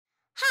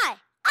Hi,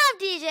 I'm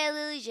DJ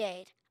Lily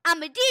Jade.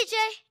 I'm a DJ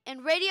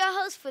and radio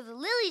host for the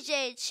Lily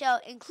Jade Show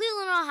in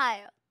Cleveland,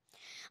 Ohio.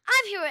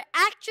 I'm here with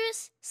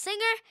actress,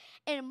 singer,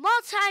 and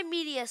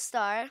multimedia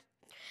star,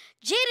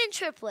 JADYN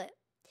TRIPLETT.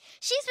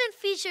 She's been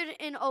featured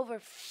in over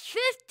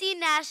 50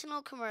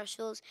 national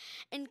commercials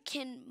and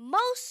can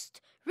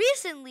most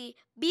recently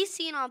be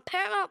seen on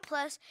Paramount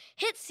Plus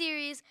hit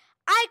series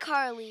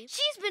iCarly.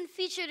 She's been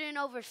featured in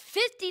over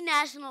 50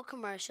 national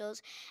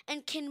commercials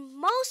and can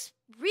most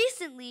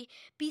recently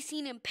be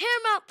seen in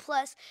Paramount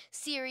Plus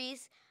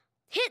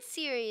hit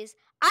series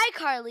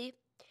iCarly,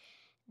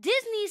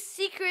 Disney's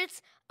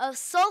Secrets of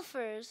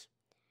Sulphur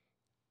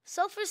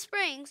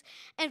Springs,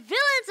 and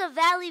Villains of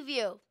Valley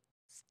View,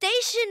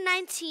 Station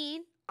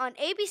 19 on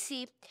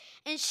ABC,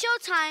 and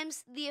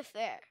Showtime's The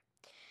Affair.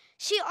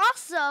 She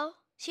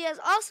has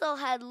also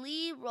had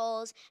lead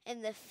roles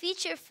in the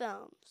feature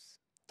films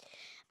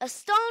A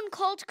Stone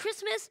Cold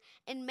Christmas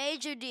and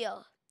Major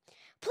Deal.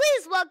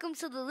 Please welcome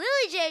to the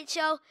Lily Jade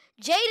Show,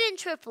 JADYN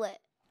TRIPLETT.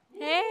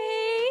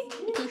 Hey!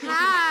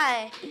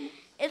 Hi.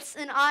 It's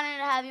an honor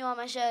to have you on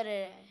my show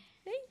today.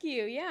 Thank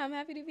you. Yeah, I'm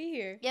happy to be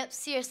here. Yep,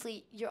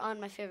 seriously, you're on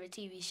my favorite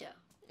TV show.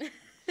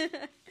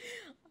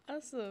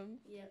 Awesome.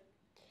 Yep.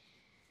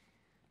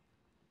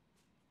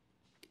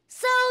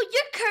 So,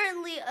 you're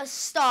currently a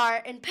star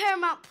in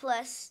Paramount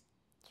Plus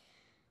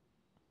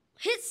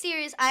hit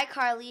series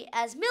iCarly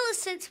as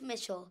Millicent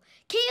Mitchell.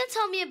 Can you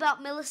tell me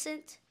about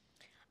Millicent?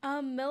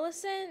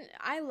 Millicent,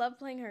 I love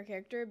playing her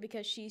character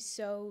because she's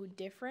so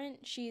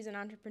different. She's an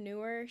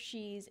entrepreneur.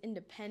 She's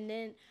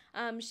independent.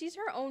 She's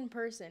her own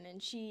person,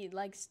 and she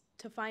likes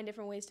to find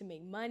different ways to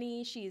make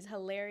money. She's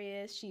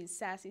hilarious. She's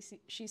sassy.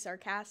 She's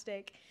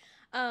sarcastic.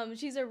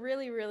 She's a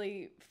really,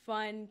 really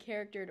fun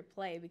character to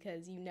play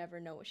because you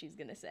never know what she's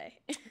going to say.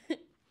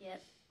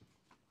 Yep.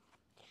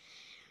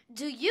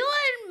 Do you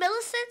and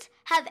Millicent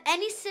have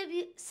any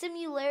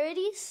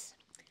similarities?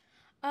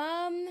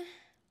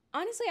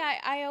 Honestly,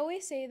 I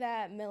always say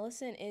that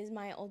Millicent is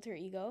my alter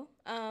ego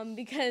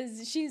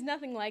because she's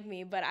nothing like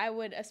me, but I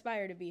would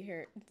aspire to be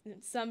her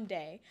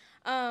someday.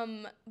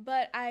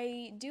 But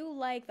I do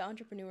like the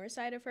entrepreneur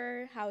side of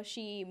her, how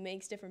she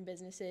makes different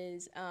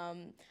businesses,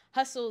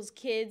 hustles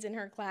kids in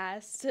her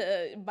class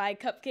to buy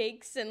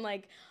cupcakes and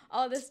like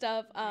all this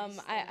stuff.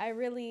 I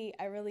really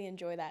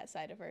enjoy that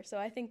side of her. So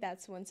I think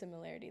that's one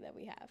similarity that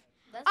we have.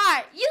 All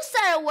right, you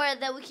said a word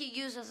that we could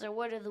use as our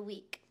word of the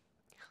week.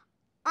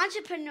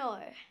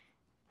 Entrepreneur.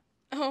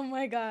 Oh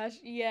my gosh,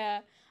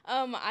 yeah.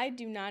 I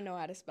do not know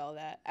how to spell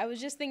that. I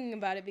was just thinking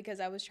about it because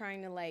I was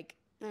trying to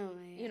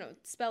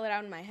spell it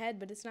out in my head,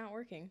 but it's not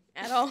working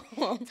at all.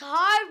 It's a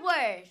hard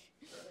word.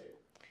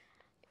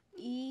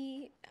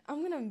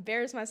 I'm going to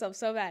embarrass myself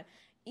so bad.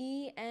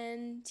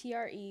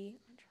 ENTRE.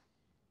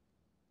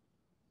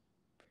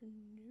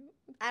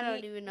 I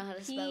don't even know how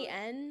to spell it.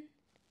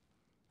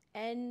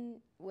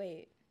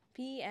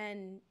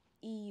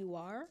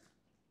 PNEUR,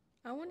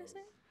 I want to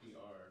say?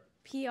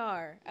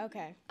 PR,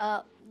 okay.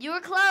 You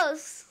were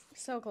close.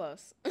 So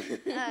close.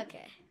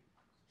 Okay.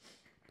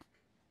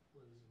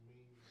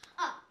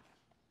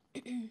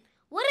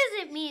 What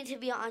does it mean to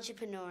be an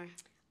entrepreneur?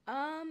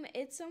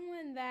 It's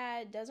someone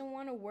that doesn't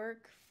want to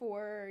work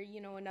for,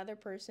 another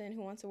person,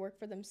 who wants to work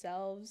for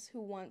themselves,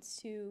 who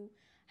wants to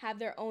have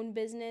their own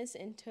business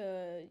and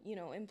to,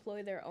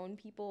 employ their own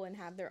people and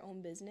have their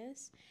own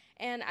business.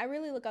 And I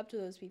really look up to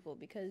those people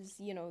because,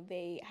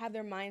 they have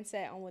their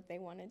mindset on what they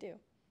want to do.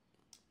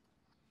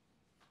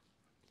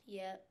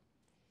 Yep.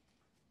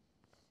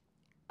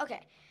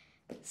 Okay,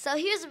 so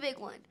here's a big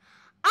one.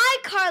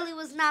 iCarly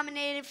was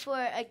nominated for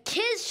a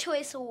Kids'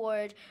 Choice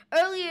Award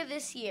earlier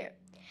this year.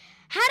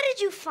 How did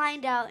you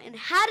find out, and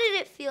how did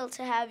it feel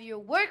to have your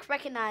work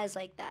recognized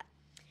like that?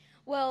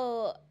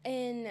 Well,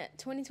 in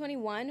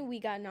 2021, we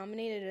got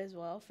nominated as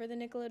well for the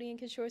Nickelodeon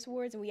Kids' Choice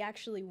Awards, and we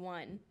actually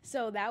won.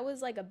 So that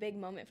was like a big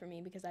moment for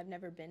me because I've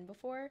never been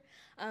before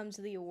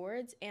to the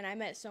awards, and I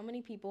met so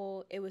many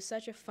people. It was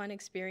such a fun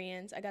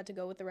experience. I got to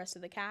go with the rest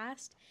of the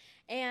cast,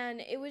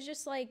 and it was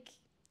just like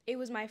it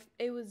was my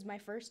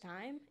first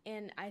time,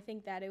 and I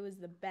think that it was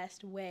the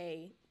best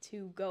way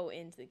to go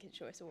into the Kids'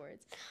 Choice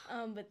Awards.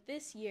 But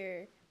this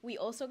year, we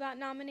also got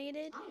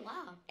nominated. Oh,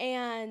 wow.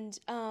 And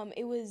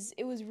it was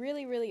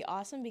really, really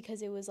awesome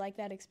because it was like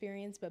that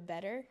experience but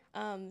better.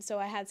 So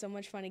I had so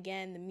much fun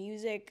again. The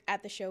music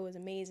at the show was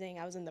amazing.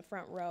 I was in the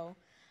front row.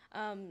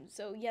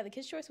 So yeah, the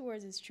Kids' Choice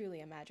Awards is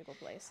truly a magical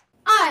place.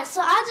 All right,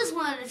 so I just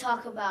wanted to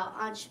talk about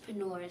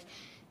entrepreneurs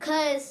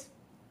because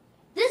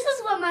this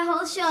is what my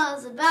whole show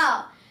is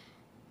about.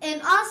 And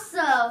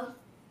also,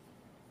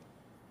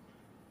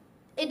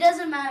 it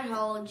doesn't matter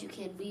how old you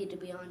can be to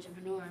be an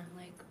entrepreneur.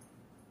 Like,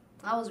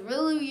 I was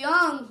really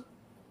young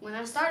when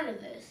I started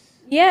this.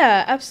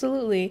 Yeah,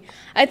 absolutely.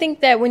 I think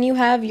that when you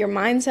have your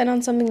mindset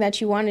on something that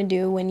you want to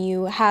do, when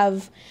you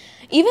have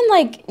even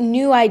like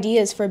new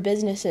ideas for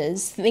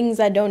businesses, things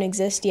that don't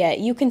exist yet,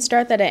 you can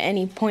start that at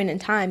any point in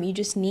time. You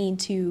just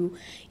need to,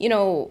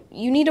 you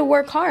need to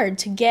work hard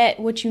to get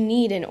what you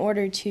need in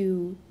order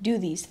to do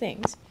these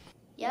things.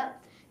 Yep.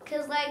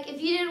 Because, like, if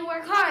you didn't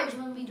work hard, you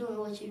wouldn't be doing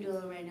what you're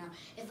doing right now.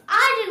 If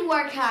I didn't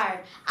work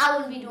hard, I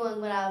wouldn't be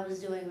doing what I was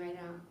doing right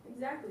now.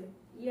 Exactly.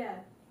 Yeah.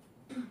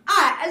 All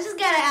right, I just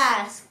gotta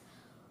ask,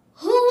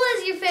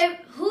 who's your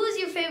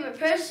favorite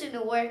person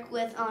to work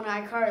with on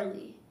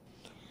iCarly?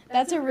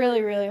 That's a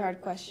really, really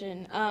hard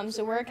question.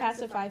 So we're a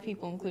cast of 5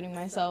 people, including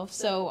myself.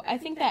 So I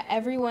think that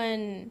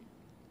everyone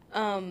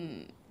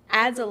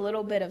adds a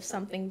little bit of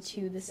something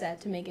to the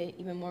set to make it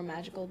even more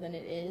magical than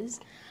it is.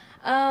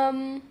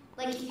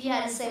 Like if you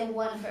had to say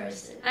one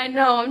person. I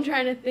know, I'm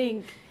trying to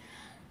think.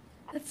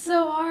 That's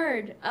so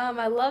hard.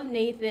 I love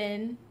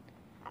Nathan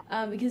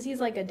because he's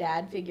like a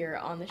dad figure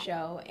on the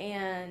show.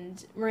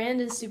 And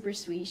Miranda's super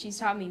sweet. She's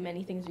taught me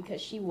many things because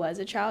she was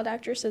a child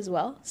actress as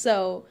well.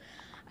 So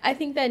I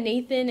think that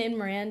Nathan and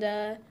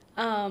Miranda,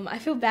 I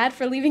feel bad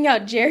for leaving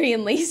out Jerry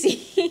and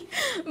Lacey,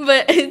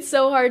 but it's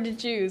so hard to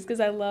choose because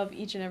I love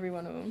each and every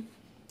one of them.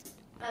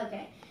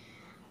 Okay.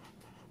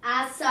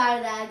 I'm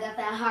sorry that I got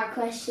that hard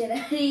question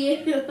out of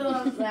you.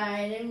 I'm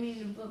sorry. I didn't mean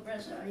to put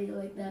pressure on you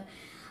like that.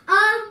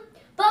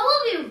 But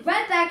we'll be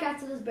right back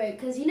after this break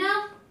because,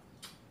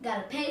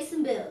 gotta pay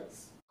some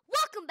bills.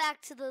 Welcome back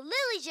to the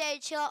Lily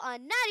Jade Show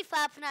on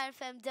 95.9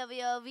 FM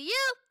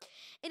WOVU.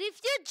 And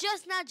if you're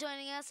just not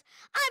joining us,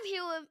 I'm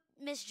here with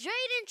Miss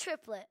JADYN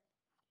TRIPLETT.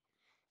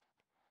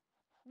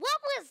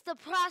 What was the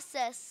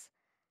process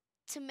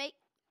to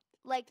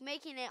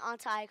making it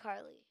onto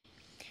iCarly?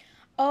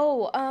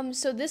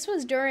 So this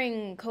was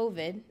during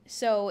COVID,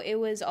 so it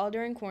was all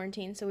during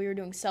quarantine, so we were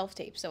doing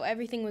self-tape. So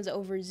everything was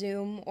over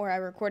Zoom, or I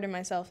recorded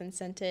myself and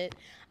sent it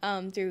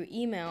through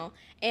email.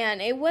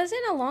 And it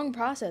wasn't a long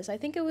process. I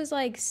think it was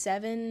like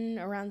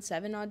around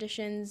seven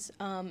auditions,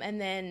 and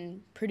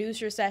then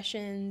producer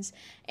sessions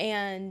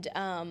and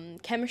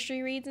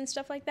chemistry reads and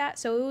stuff like that.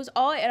 So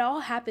it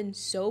all happened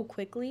so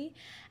quickly.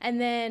 And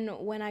then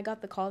when I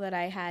got the call that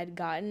I had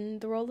gotten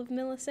the role of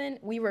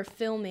Millicent, we were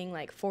filming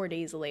like 4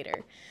 days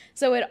later.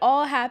 So it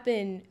all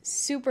happened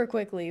super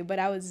quickly, but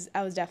I was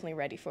definitely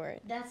ready for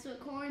it. That's what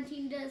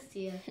quarantine does to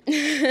you.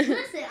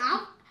 Listen,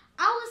 I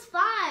was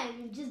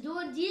 5, just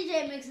doing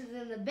DJ mixes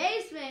in the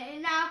basement,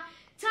 and now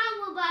time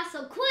went by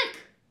so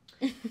quick.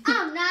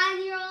 I'm a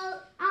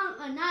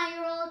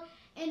 9-year-old,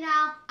 and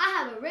now I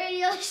have a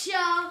radio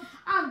show.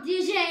 I'm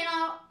DJing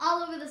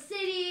all over the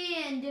city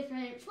and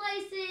different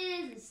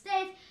places and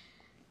states.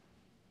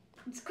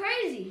 It's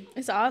crazy.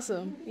 It's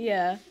awesome.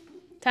 Yeah.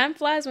 Time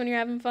flies when you're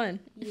having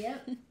fun.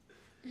 Yep.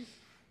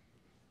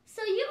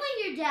 So you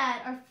and your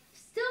dad are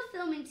still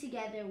filming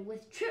together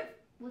with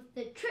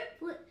the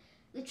Triplet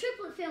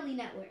Family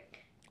Network.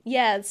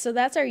 Yeah, so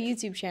that's our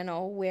YouTube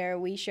channel where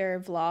we share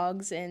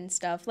vlogs and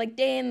stuff, like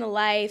day in the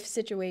life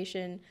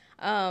situation.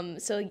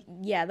 So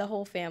yeah, the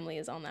whole family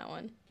is on that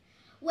one.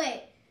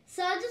 Wait,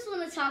 so I just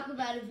want to talk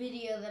about a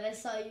video that I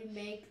saw you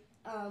make.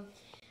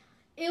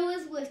 It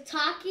was with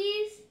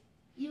Takis.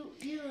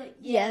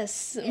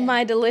 Yes,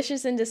 my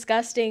Delicious and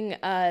Disgusting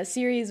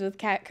series with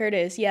Kat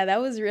Curtis. Yeah, that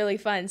was really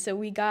fun. So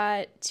we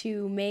got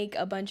to make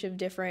a bunch of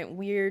different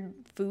weird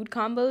food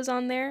combos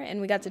on there,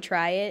 and we got to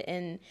try it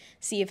and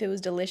see if it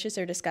was delicious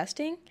or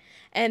disgusting.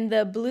 And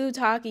the blue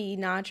Taki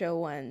nacho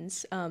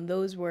ones,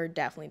 those were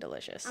definitely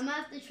delicious. I'm going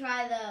to have to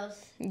try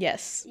those.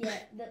 Yes. Yeah,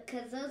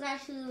 because those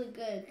actually look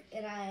good,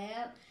 and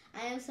I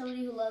am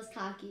somebody who loves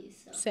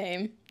Takis. So.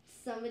 Same.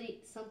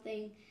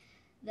 Something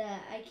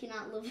that I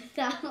cannot live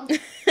without.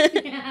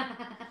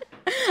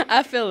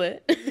 I feel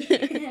it.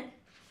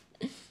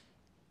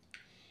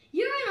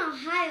 You're in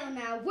Ohio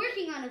now,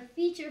 working on a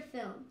feature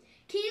film.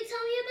 Can you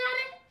tell me about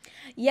it?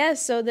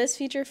 Yes, so this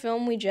feature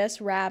film we just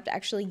wrapped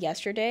actually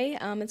yesterday.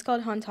 It's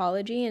called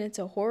Hauntology, and it's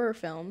a horror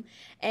film.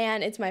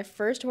 And it's my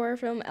first horror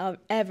film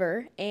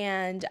ever.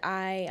 And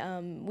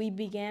they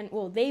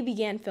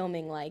began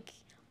filming like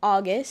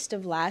August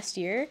of last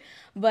year,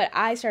 but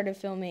I started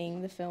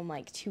filming the film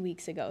like 2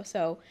 weeks ago.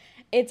 So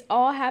it's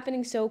all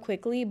happening so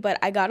quickly, but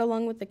I got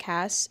along with the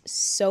cast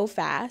so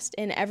fast,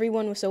 and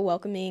everyone was so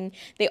welcoming.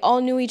 They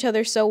all knew each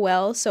other so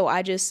well, so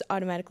I just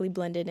automatically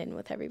blended in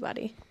with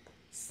everybody.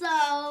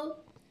 So,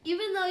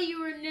 even though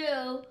you were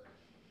new,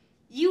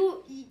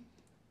 you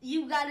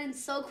got in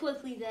so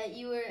quickly that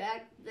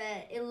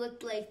that it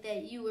looked like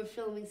that you were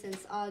filming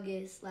since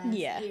August last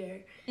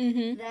year.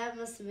 Mm-hmm. That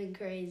must have been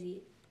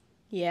crazy.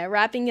 Yeah,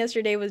 wrapping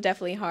yesterday was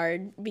definitely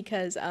hard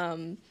because,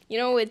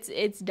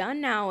 it's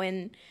done now,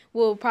 and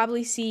we'll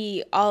probably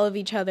see all of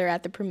each other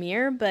at the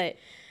premiere, but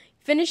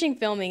finishing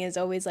filming is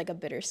always like a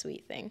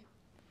bittersweet thing.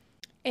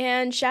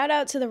 And shout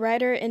out to the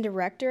writer and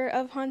director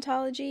of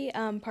Hauntology,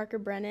 Parker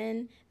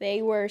Brennan.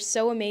 They were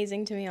so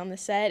amazing to me on the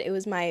set. It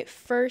was my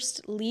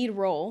first lead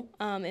role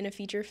in a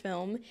feature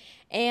film,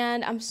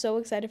 and I'm so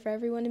excited for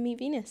everyone to meet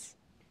Venus.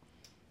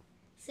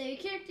 So your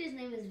character's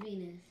name is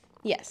Venus?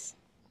 Yes.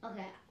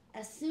 Okay.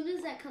 As soon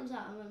as that comes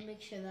out, I'm going to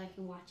make sure that I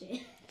can watch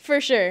it.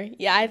 For sure.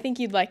 Yeah, I think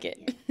you'd like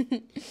it. Yeah.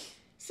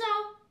 So,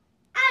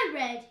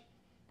 I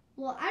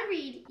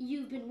read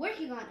you've been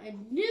working on a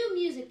new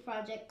music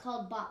project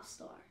called Bop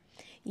Star.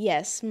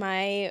 Yes,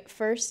 my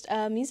first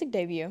music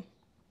debut.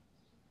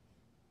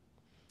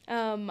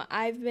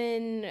 I've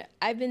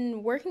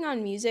been working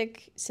on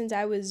music since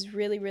I was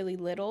really, really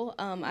little.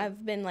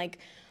 I've been like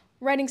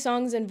writing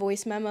songs and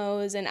voice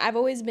memos, and I've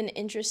always been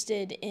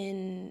interested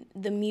in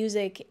the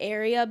music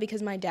area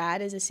because my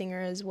dad is a singer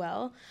as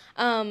well.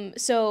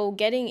 So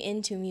getting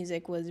into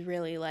music was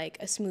really like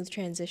a smooth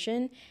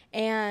transition,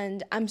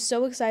 and I'm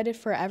so excited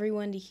for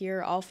everyone to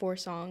hear all 4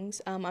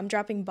 songs. I'm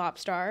dropping Bop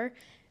Star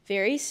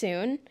very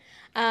soon,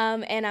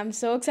 and I'm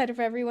so excited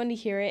for everyone to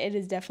hear it. It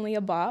is definitely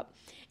a bop.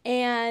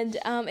 And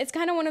it's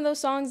kind of one of those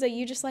songs that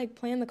you just like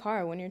play in the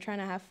car when you're trying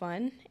to have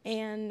fun.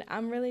 And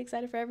I'm really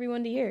excited for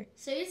everyone to hear.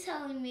 So you're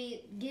telling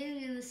me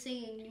getting in the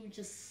singing, you were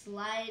just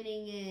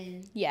sliding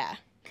in? Yeah.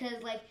 Because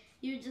it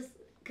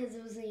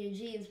was in your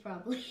genes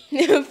probably.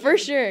 For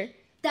sure.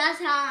 That's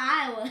how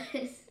I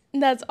was.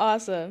 That's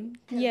awesome.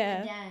 Yeah.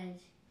 My dad,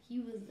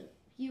 he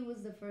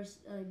was the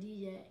first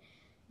DJ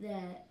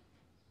that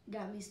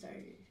got me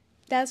started.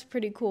 That's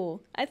pretty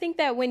cool. I think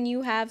that when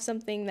you have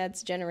something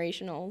that's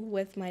generational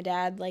with my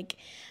dad, like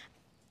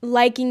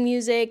liking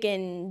music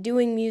and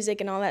doing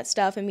music and all that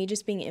stuff, and me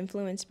just being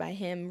influenced by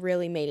him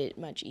really made it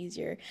much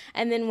easier.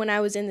 And then when I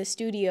was in the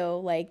studio,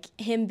 like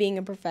him being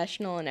a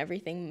professional and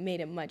everything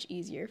made it much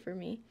easier for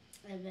me.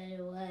 I bet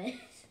it was.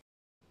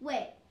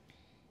 Wait,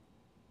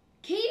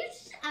 can you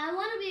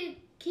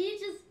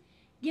just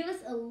give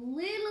us a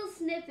little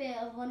snippet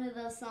of one of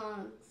those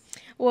songs?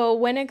 Well,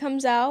 when it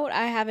comes out,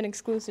 I have an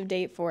exclusive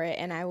date for it,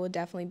 and I will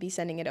definitely be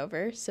sending it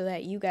over so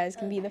that you guys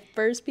can be the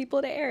first people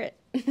to air it.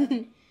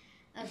 Okay.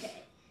 All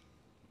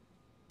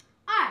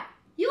right.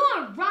 You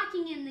are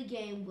rocking in the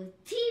game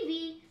with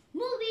TV,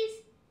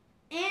 movies,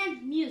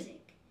 and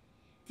music.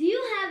 Do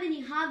you have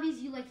any hobbies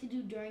you like to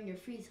do during your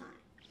free time?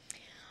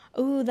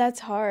 Ooh,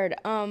 that's hard.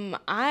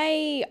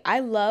 I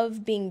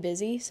love being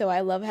busy, so I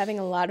love having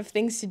a lot of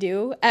things to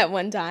do at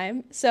one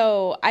time.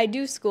 So I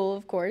do school,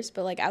 of course,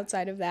 but like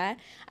outside of that,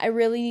 I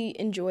really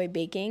enjoy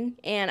baking,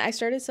 and I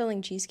started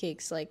selling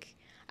cheesecakes like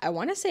I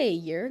want to say a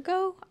year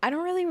ago. I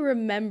don't really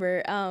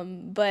remember,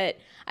 but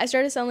I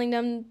started selling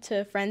them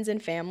to friends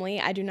and family.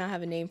 I do not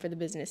have a name for the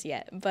business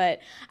yet, but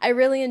I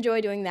really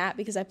enjoy doing that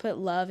because I put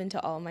love into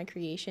all my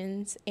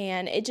creations,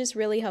 and it just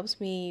really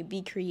helps me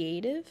be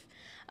creative.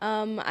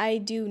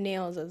 I do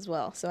nails as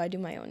well, so I do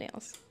my own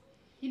nails.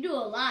 You do a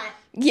lot.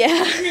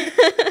 Yeah.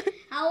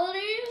 How old are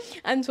you?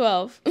 I'm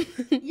 12.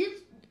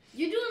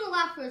 You're doing a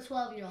lot for a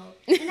 12-year-old.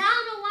 And I don't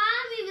know why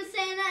I'm even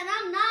saying that, and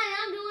I'm 9 and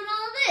I'm doing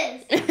all this.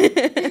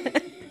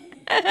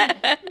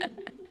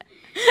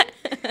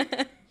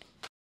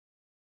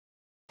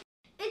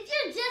 If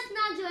you're just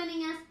now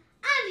joining us,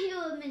 I'm here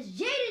with Miss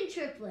JADYN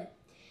TRIPLETT.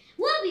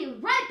 We'll be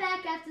right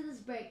back after this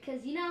break,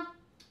 because,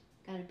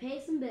 gotta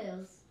pay some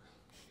bills.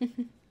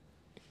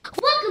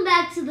 Welcome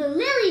back to the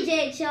Lily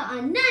Jade Show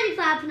on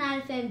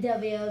 95.9 FM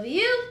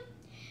WOVU.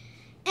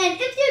 And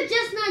if you're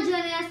just not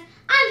joining us,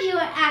 I'm here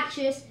with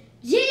actress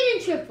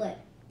JADYN TRIPLETT.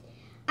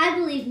 I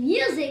believe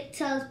music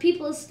tells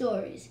people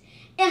stories.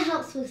 It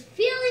helps with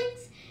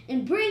feelings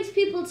and brings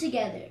people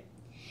together.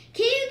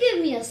 Can you give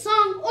me a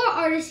song or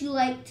artist you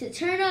like to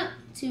turn up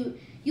to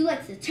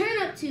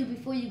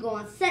before you go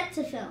on set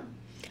to film?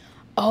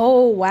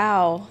 Oh,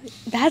 wow.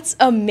 That's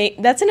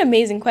an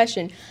amazing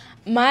question.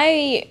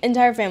 My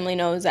entire family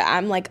knows that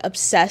I'm like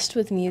obsessed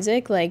with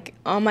music. Like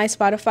on my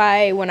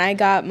Spotify, when I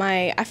got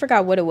I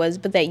forgot what it was,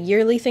 but that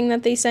yearly thing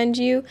that they send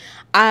you,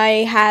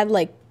 I had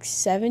like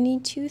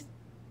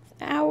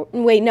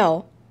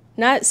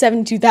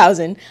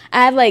 72,000.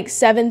 I had like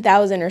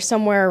 7,000 or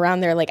somewhere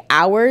around there, like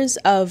hours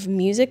of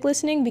music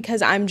listening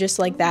because I'm just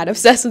like that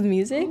obsessed with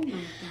music. Oh my God.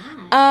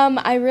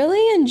 I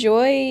really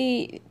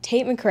enjoy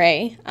Tate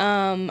McRae.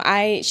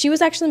 She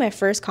was actually my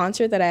first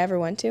concert that I ever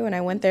went to, and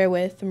I went there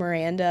with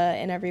Miranda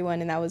and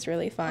everyone, and that was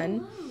really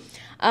fun.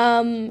 Oh,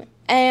 wow.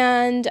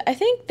 And I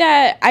think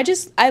that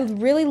I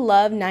really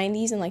love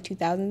 90s and like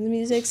 2000s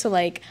music, so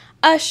like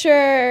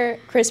Usher,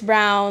 Chris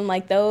Brown,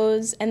 like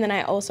those, and then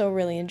I also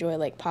really enjoy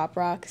like pop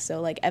rock,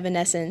 so like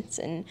Evanescence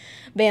and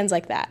bands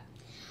like that.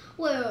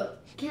 Well,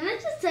 can I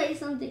just tell you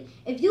something?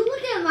 If you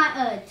look at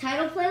my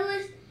title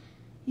playlist,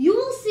 you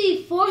will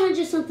see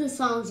 400-something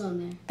songs on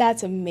there.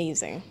 That's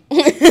amazing.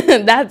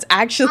 That's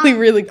actually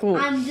really cool.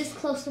 I'm this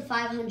close to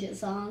 500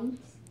 songs.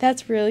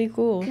 That's really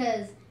cool.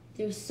 Because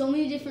there's so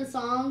many different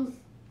songs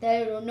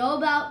that I don't know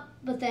about,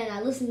 but then I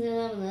listen to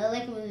them and I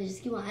like them and I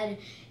just keep on adding.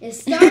 It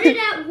started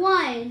at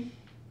 1.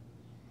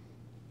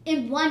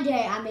 In one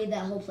day, I made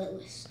that whole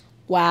playlist.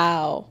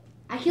 Wow.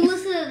 I can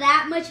listen to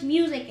that much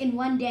music in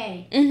one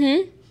day.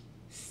 Mm-hmm.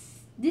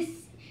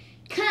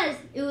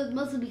 It was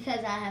mostly because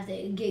I have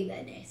to gig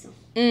that day, so.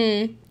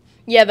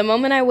 Yeah, the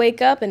moment I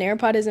wake up, an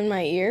AirPod is in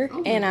my ear,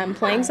 and I'm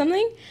playing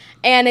something,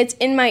 and it's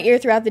in my ear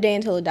throughout the day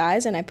until it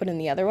dies, and I put in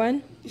the other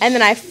one, and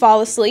then I fall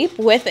asleep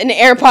with an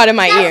AirPod in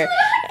my ear.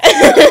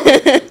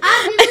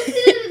 I'll be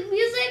listening to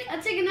music,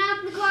 I take a nap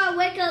in the car, I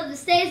wake up, it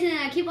stays in, and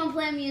I keep on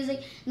playing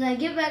music, and then I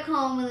get back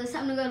home, and it's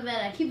time to go to bed.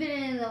 I keep it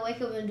in, and then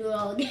wake up and do it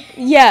all again.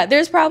 Yeah,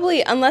 there's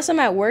probably, unless I'm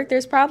at work,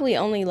 there's probably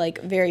only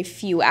like very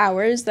few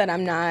hours that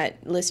I'm not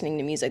listening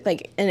to music.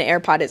 Like an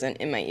AirPod isn't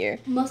in my ear.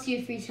 Most of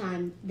your free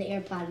time, the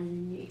AirPod is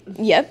in your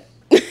ear.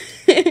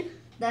 Yep.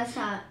 That's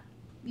how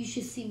you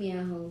should see me at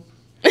home.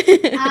 I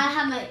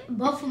have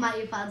both of my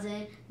earpods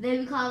in. They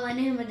be calling my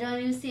name, I don't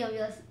even see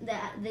them.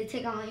 They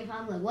take out my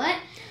earpods. I'm like, what?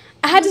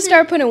 I had to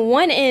start putting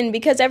one in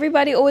because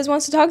everybody always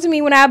wants to talk to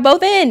me when I have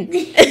both in.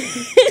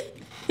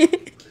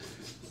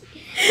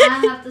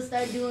 I have to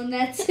start doing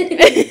that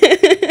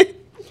too.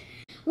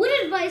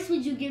 What advice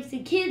would you give to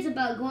kids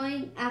about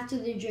going after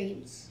their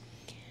dreams?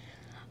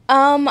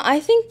 I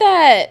think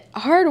that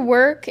hard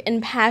work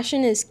and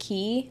passion is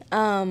key.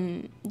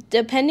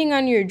 Depending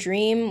on your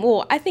dream,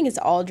 well, I think it's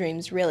all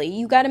dreams, really.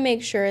 You got to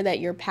make sure that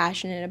you're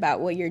passionate about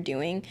what you're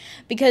doing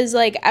because,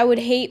 like, I would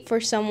hate for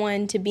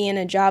someone to be in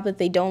a job that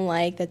they don't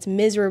like, that's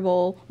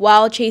miserable,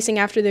 while chasing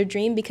after their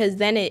dream because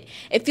then it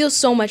feels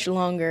so much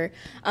longer.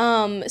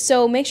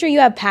 So make sure you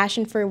have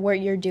passion for what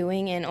you're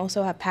doing and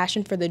also have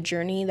passion for the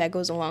journey that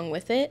goes along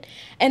with it.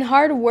 And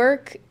hard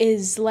work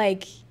is,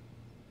 like,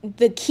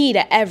 the key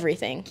to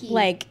everything.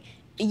 Like,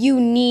 you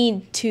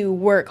need to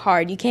work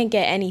hard. You can't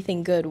get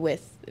anything good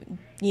with,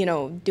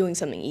 doing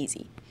something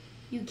easy.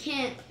 You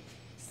can't.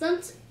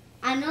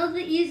 I know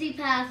the easy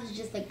path is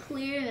just like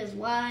clear, as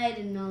wide,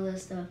 and all that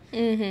stuff.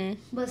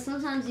 Mm-hmm. But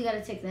sometimes you gotta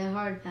take that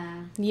hard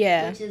path.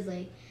 Yeah. Which is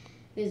like,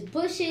 there's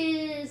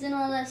bushes and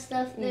all that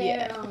stuff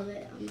there and all of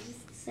it. I'm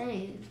just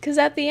saying. Because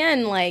at the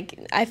end,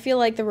 like, I feel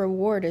like the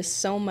reward is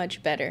so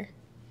much better.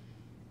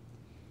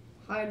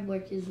 Hard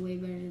work is way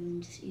better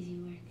than just easy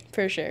work.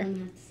 For sure. I'm going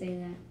to have to say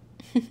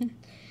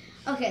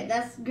that. Okay,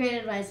 that's great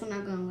advice. I'm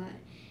not going to lie.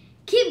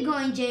 Keep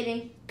going,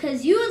 JADYN,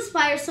 because you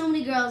inspire so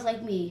many girls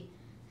like me,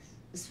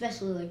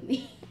 especially like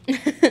me.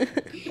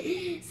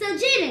 So,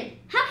 JADYN,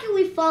 how can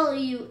we follow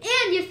you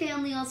and your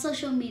family on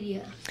social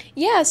media?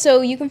 Yeah,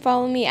 so you can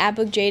follow me at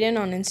BookJADYN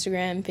on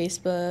Instagram,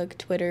 Facebook,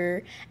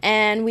 Twitter,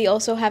 and we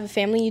also have a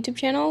family YouTube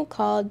channel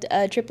called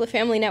TRIPLETT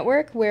Family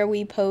Network where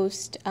we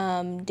post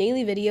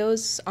daily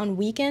videos on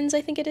weekends,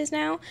 I think it is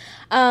now,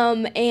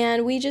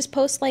 and we just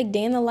post like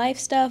day in the life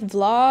stuff,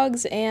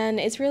 vlogs, and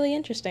it's really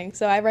interesting,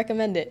 so I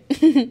recommend it.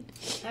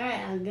 All right,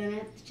 I'm going to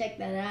have to check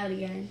that out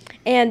again.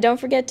 And don't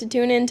forget to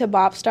tune in to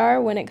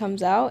Bopstar when it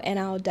comes out, and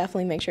I'll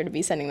definitely make sure to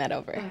be sending that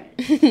over. All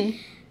right.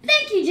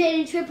 Thank you,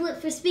 JADYN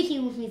TRIPLETT, for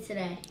speaking with me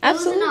today.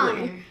 Absolutely. It was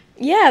an honor.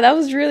 Yeah, that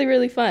was really,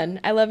 really fun.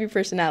 I love your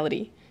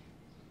personality.